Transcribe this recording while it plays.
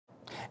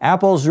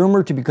Apple's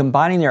rumored to be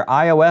combining their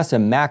iOS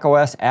and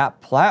macOS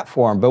app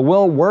platform, but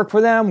will it work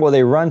for them? Will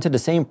they run into the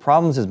same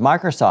problems as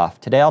Microsoft?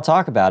 Today I'll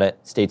talk about it.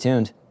 Stay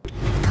tuned.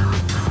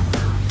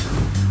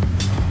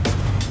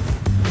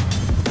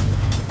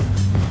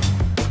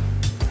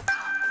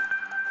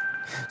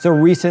 So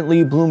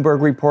recently,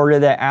 Bloomberg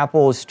reported that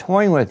Apple is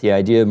toying with the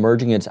idea of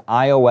merging its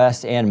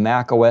iOS and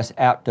macOS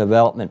app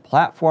development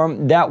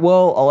platform that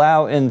will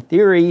allow, in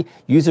theory,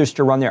 users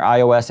to run their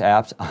iOS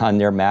apps on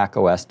their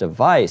macOS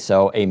device.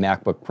 So a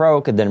MacBook Pro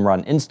could then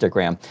run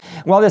Instagram.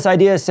 While this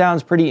idea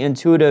sounds pretty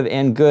intuitive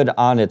and good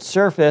on its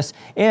surface,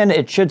 and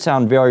it should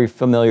sound very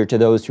familiar to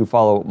those who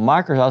follow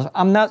Microsoft,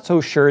 I'm not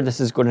so sure this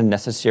is going to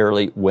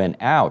necessarily win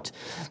out.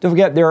 Don't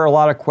forget, there are a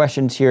lot of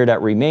questions here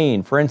that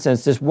remain. For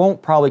instance, this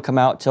won't probably come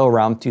out till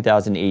around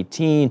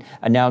 2018,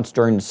 announced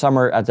during the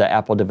summer at the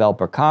Apple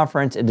Developer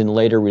Conference, and then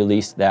later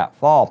released that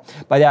fall.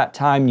 By that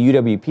time,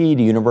 UWP,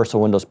 the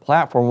Universal Windows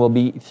Platform, will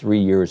be 3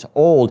 years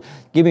old,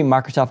 giving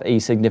Microsoft a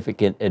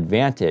significant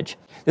advantage.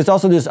 There's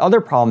also this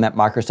other problem that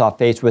Microsoft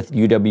faced with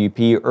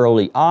UWP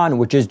early on,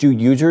 which is, do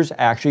users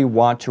actually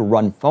want to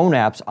run phone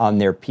apps on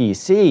their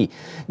PC?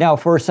 Now,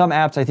 for some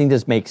apps, I think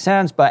this makes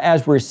sense, but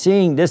as we're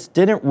seeing, this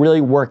didn't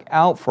really work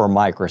out for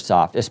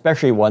Microsoft,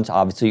 especially once,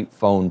 obviously,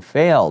 phone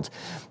failed.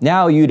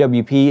 Now,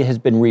 UWP has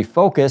been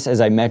refocused,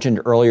 as I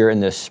mentioned earlier in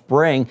the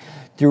spring,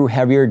 through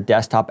heavier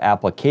desktop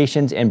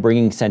applications and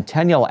bringing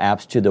Centennial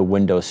apps to the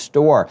Windows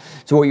Store.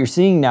 So what you're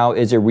seeing now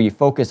is a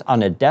refocus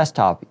on a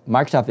desktop.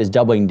 Microsoft is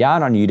doubling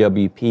down on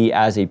UWP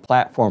as a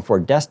platform for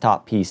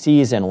desktop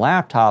PCs and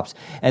laptops,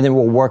 and then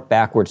will work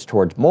backwards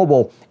towards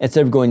mobile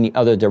instead of going the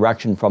other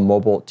direction from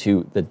mobile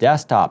to the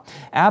desktop.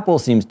 Apple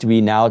seems to be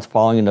now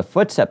following in the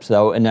footsteps,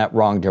 though, in that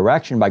wrong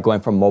direction by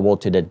going from mobile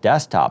to the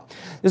desktop.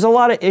 There's a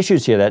lot of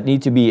issues here that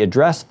need to be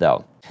addressed,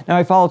 though. Now,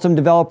 I followed some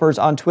developers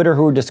on Twitter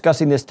who were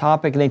discussing this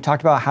topic, and they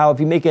talked about how if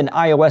you make an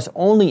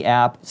iOS-only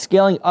app,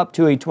 scaling up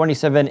to a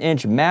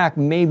 27-inch Mac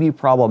may be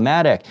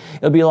problematic.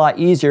 It'll be a lot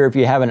easier if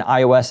you have an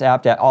iOS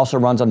app that also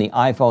runs on the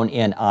iPhone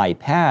and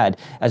iPad,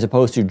 as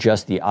opposed to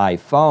just the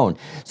iPhone.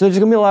 So there's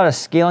going to be a lot of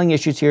scaling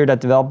issues here that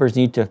developers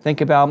need to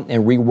think about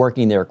and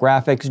reworking their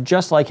graphics,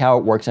 just like how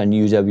it works on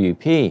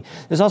UWP.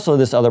 There's also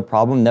this other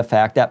problem, the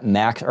fact that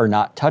Macs are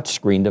not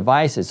touchscreen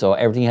devices, so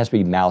everything has to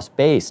be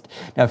mouse-based.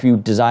 Now, if you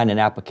design an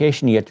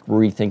application, you have to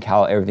rethink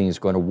how everything is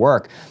going to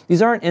work.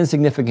 These aren't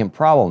insignificant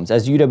problems,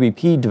 as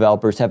UWP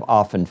developers have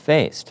often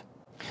faced.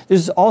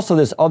 There's also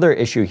this other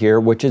issue here,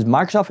 which is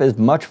Microsoft is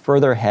much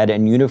further ahead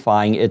in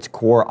unifying its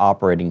core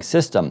operating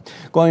system.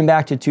 Going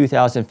back to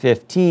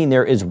 2015,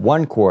 there is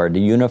one core, the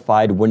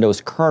unified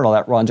Windows kernel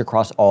that runs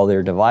across all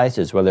their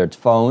devices, whether it's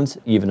phones,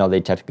 even though they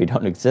technically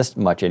don't exist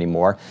much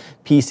anymore,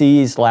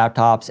 PCs,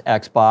 laptops,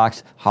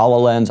 Xbox,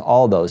 HoloLens,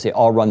 all those, they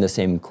all run the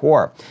same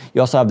core.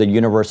 You also have the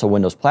Universal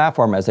Windows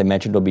Platform, as I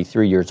mentioned, will be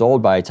 3 years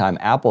old by the time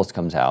Apple's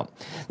comes out.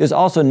 There's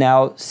also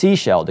now C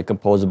Shell, the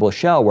composable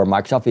shell, where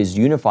Microsoft is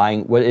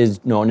unifying what is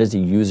known as a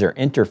user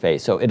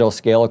interface. So it'll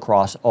scale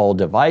across all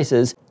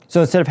devices. So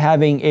instead of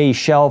having a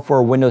shell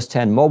for Windows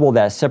 10 Mobile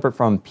that's separate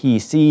from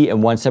PC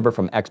and one separate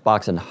from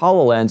Xbox and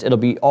HoloLens, it'll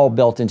be all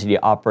built into the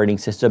operating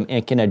system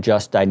and can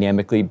adjust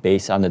dynamically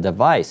based on the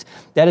device.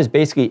 That is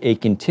basically a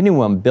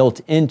continuum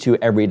built into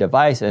every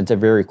device, and it's a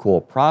very cool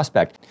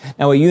prospect.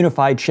 Now, a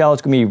unified shell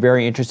is going to be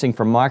very interesting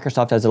for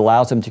Microsoft, as it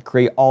allows them to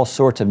create all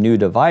sorts of new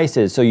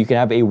devices. So you can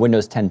have a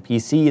Windows 10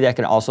 PC that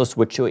can also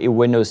switch to a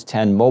Windows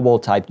 10 Mobile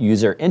type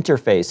user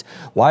interface.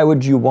 Why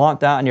would you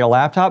want that on your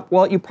laptop?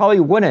 Well, you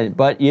probably wouldn't,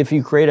 but if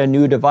you create a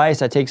new device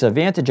that takes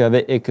advantage of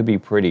it, it could be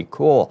pretty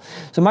cool.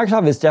 So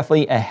Microsoft is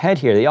definitely ahead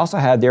here. They also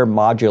have their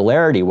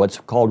modularity, what's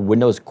called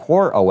Windows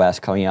Core OS,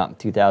 coming out in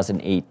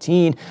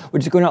 2018,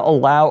 which is going to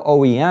allow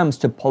OEMs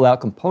to pull out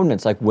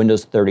components like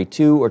Windows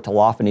 32 or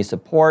telephony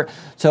support.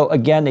 So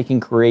again, they can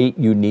create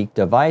unique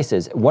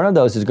devices. One of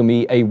those is going to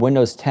be a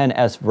Windows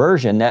 10s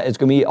version that is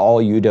going to be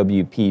all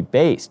UWP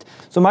based.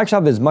 So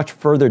Microsoft is much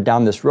further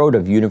down this road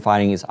of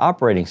unifying its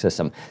operating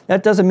system.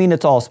 That doesn't mean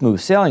it's all smooth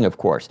sailing, of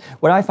course.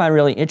 What I find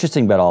really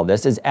interesting about all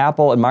this is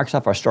Apple and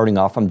Microsoft are starting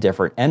off from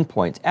different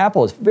endpoints.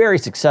 Apple is very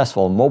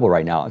successful in mobile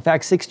right now. In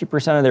fact,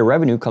 60% of their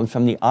revenue comes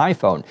from the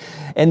iPhone,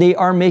 and they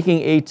are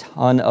making a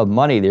ton of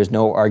money. There's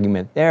no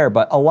argument there,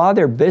 but a lot of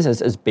their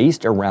business is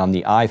based around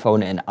the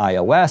iPhone and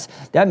iOS.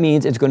 That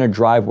means it's going to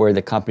drive where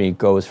the company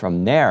goes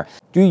from there.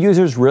 Do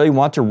users really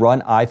want to run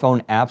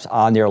iPhone apps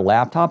on their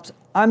laptops?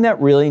 I'm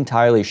not really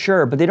entirely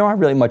sure, but they don't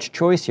have really much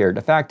choice here. The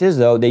fact is,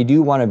 though, they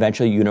do want to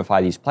eventually unify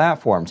these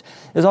platforms.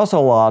 There's also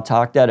a lot of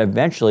talk that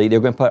eventually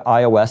they're going to put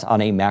iOS on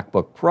a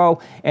MacBook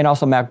Pro, and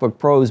also MacBook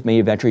Pros may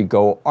eventually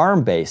go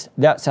ARM-based.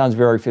 That sounds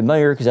very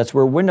familiar because that's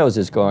where Windows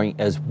is going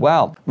as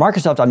well.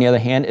 Microsoft, on the other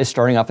hand, is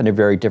starting off in a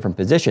very different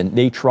position.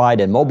 They tried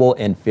in mobile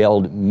and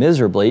failed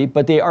miserably,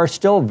 but they are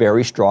still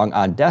very strong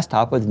on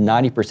desktop, with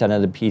 90%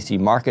 of the PC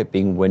market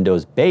being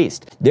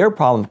Windows-based. Their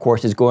problem, of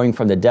course, is going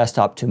from the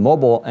desktop to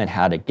mobile and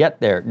how to get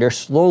there. They're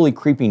slowly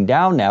creeping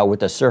down now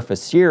with the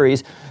Surface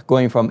series,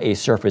 going from a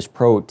Surface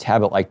Pro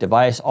tablet-like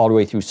device all the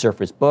way through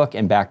Surface Book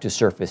and back to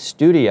Surface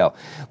Studio.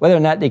 Whether or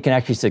not they can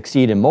actually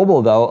succeed in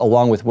mobile, though,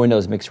 along with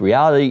Windows Mixed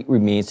Reality,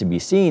 remains to be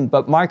seen,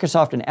 but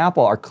Microsoft and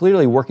Apple are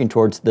clearly working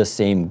towards the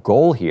same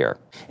goal here.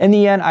 In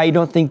the end, I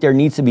don't think there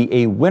needs to be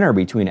a winner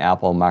between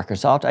Apple and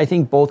Microsoft. I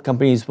think both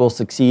companies will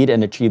succeed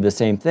and achieve the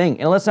same thing.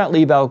 And let's not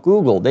leave out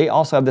Google. They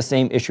also have the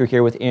same issue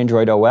here with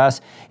Android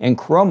OS and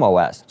Chrome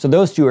OS. So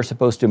those two are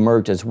supposed to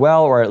merge as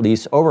well, or at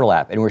least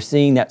overlap. And we're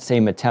seeing that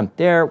same attempt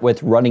there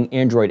with running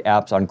Android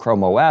apps on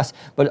Chrome OS,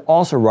 but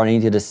also running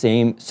into the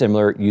same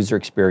similar user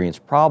experience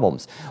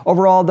problems.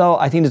 Overall, though,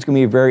 I think it's going to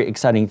be a very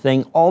exciting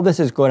thing. All this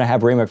is going to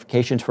have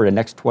ramifications for the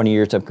next 20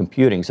 years of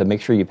computing, so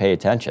make sure you pay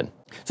attention.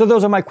 So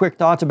those are my quick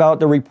thoughts about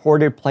the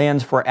reported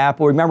plans for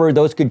Apple. Remember,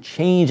 those could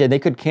change and they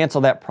could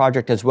cancel that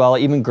project as well.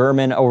 Even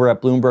Gurman over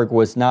at Bloomberg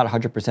was not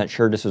 100%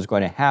 sure this was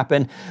going to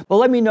happen. But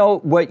let me know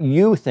what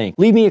you think.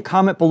 Leave me a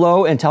comment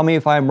below and tell me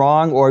if I'm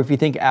wrong or if you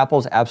think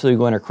Apple's absolutely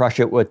going to crush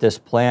it with this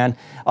plan.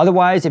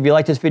 Otherwise, if you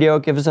like this video,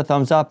 give us a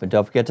thumbs up and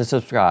don't forget to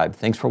subscribe.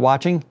 Thanks for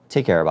watching.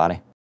 Take care,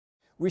 everybody.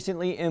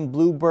 Recently in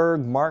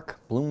Bloomberg, Mark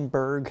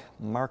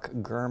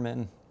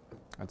Gurman.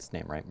 That's his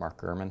name, right? Mark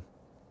Gurman.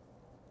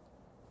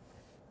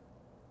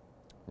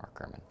 Mark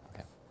Gurman,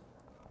 okay.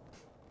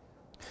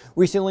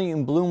 Recently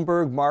in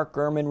Bloomberg, Mark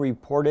Gurman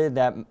reported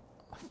that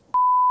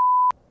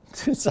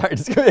sorry,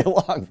 it's going to be a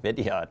long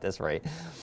video at this rate.